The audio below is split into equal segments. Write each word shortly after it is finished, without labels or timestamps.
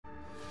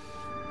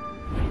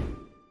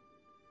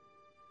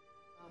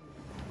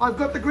I've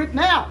got the grip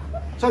now.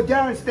 So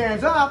Darren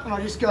stands up and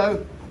I just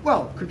go,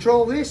 well,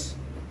 control this,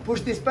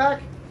 push this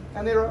back,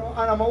 and I'm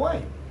on my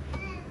way.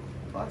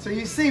 Right, so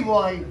you see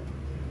why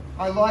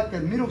I like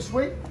the middle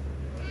sweep.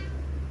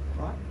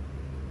 Right.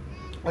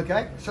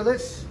 Okay, so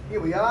here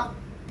we are.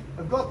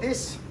 I've got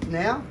this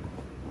now,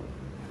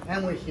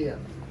 and we're here.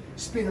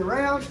 Spin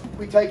around,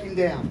 we take him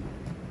down.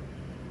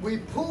 We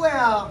pull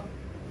our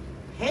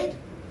head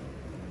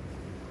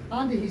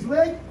under his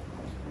leg,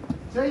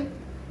 see,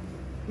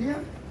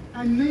 here,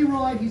 and knee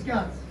ride his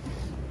guts.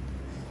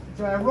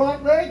 So our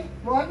right leg,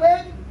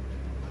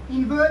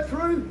 invert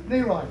through,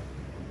 knee ride.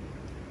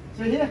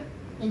 So here,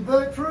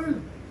 invert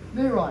through,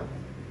 knee ride.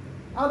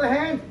 Other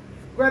hand,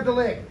 grab the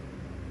leg.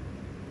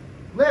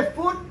 Left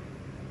foot,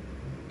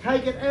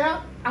 take it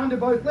out under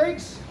both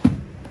legs,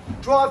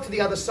 drive to the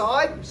other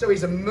side, so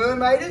he's a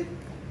mermaided,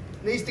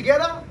 knees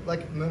together,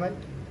 like a mermaid.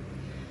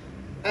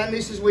 And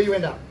this is where you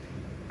end up.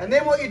 And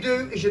then what you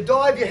do is you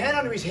dive your hand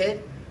under his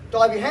head,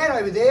 dive your hand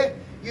over there,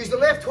 use the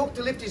left hook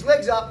to lift his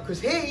legs up, because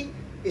he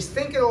is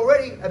thinking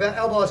already about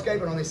elbow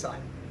escaping on this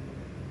side.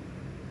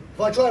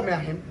 If I try to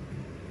mount him,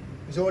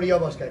 he's already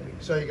elbow escaping.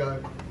 So you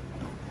go,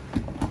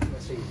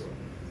 let's see you do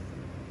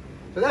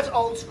it. So that's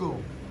old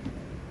school.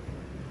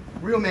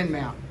 Real men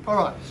mount. All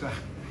right, so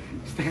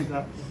stand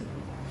up,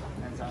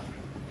 hands up.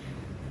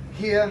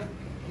 Here,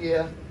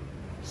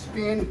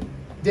 spin,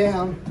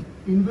 down,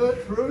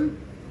 invert through,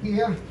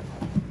 here.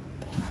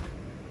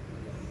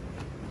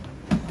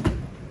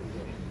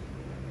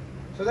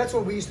 So that's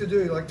what we used to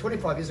do like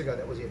 25 years ago,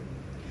 that was it.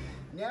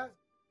 Now.